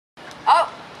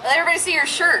let everybody see your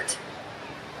shirt.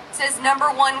 It says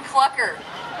 #1 Clucker.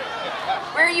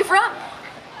 Where are you from?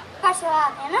 Hartsville,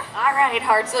 Alabama. All right,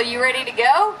 Hartsville, you ready to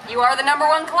go? You are the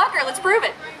 #1 Clucker. Let's prove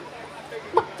it.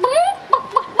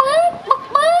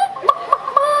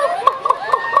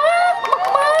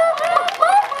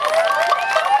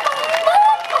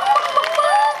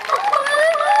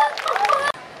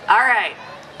 All right.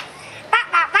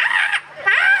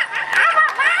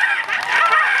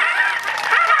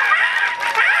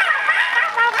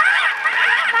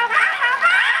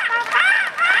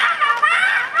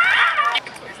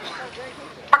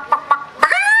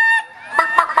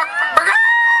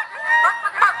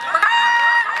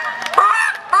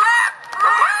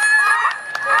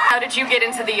 How did you get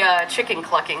into the chicken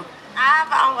clucking?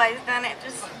 I've always done it,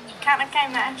 just kind of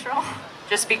came natural.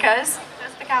 Just because?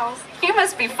 Just because. You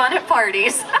must be fun at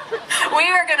parties. We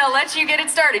are going to let you get it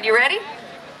started. You ready?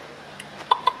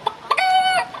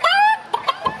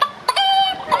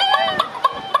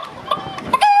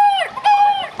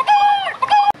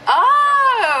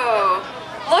 Oh,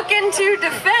 looking to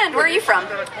defend. Where are you from?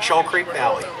 Shoal Creek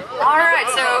Valley. All right,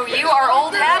 so you are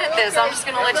old hat at this. I'm just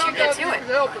going to let you get to it.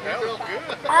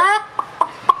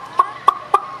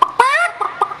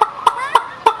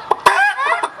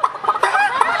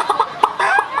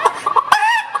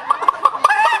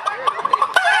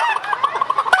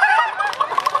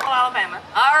 Alabama.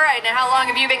 All right, now how long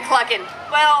have you been clucking?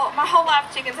 Well, my whole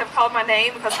life chickens have called my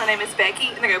name because my name is Becky,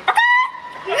 and they go.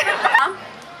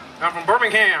 I'm from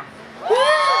Birmingham.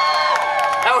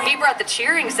 Oh, he brought the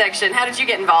cheering section. How did you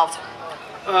get involved?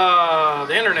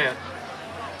 The internet.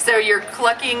 So your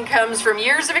clucking comes from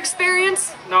years of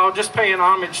experience? No, just paying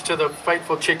homage to the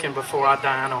faithful chicken before I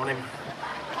dine on him.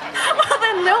 Well,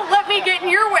 then don't let me get in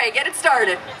your way. Get it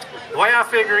started. The way I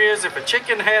figure is if a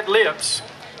chicken had lips,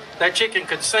 that chicken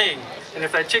could sing. And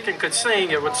if that chicken could sing,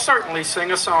 it would certainly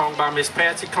sing a song by Miss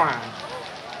Patsy Cline.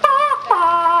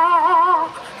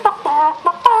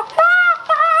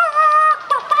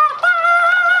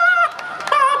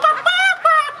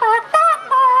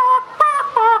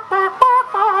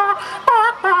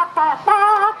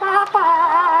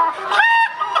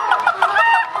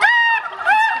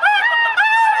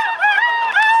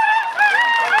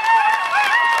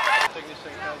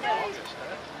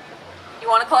 You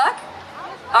want to cluck?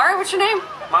 All right, what's your name?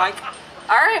 Mike?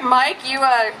 All right, Mike, you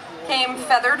came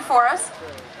feathered for us.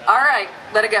 All right,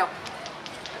 let it go.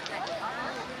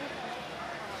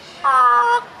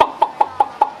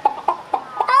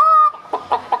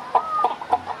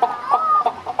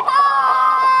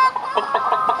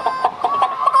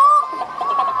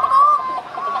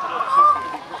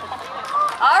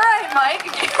 All right, Mike.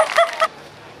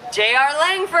 J.R.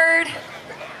 Langford.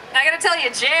 And I gotta tell you,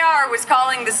 JR was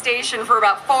calling the station for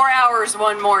about 4 hours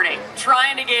one morning,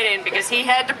 trying to get in because he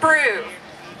had to prove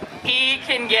he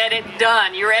can get it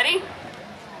done. You ready?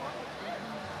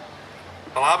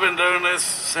 Well, I've been doing this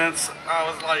since I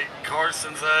was like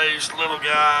Carson's age, little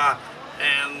guy,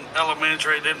 in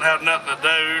elementary, didn't have nothing to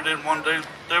do, didn't want to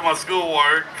do my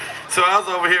schoolwork, so I was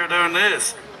over here doing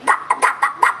this.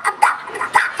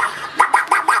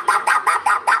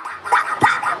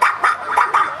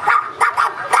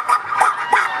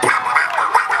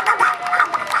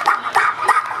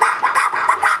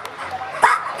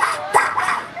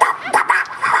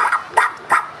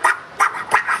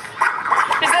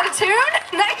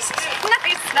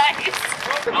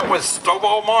 I'm with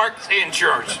Snowball Marks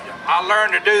Insurance. I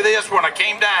learned to do this when I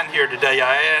came down here today.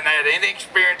 I hadn't had any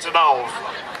experience at all.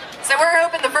 So we're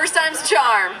hoping the first time's a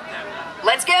charm.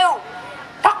 Let's go.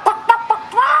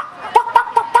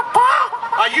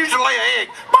 I usually lay an egg.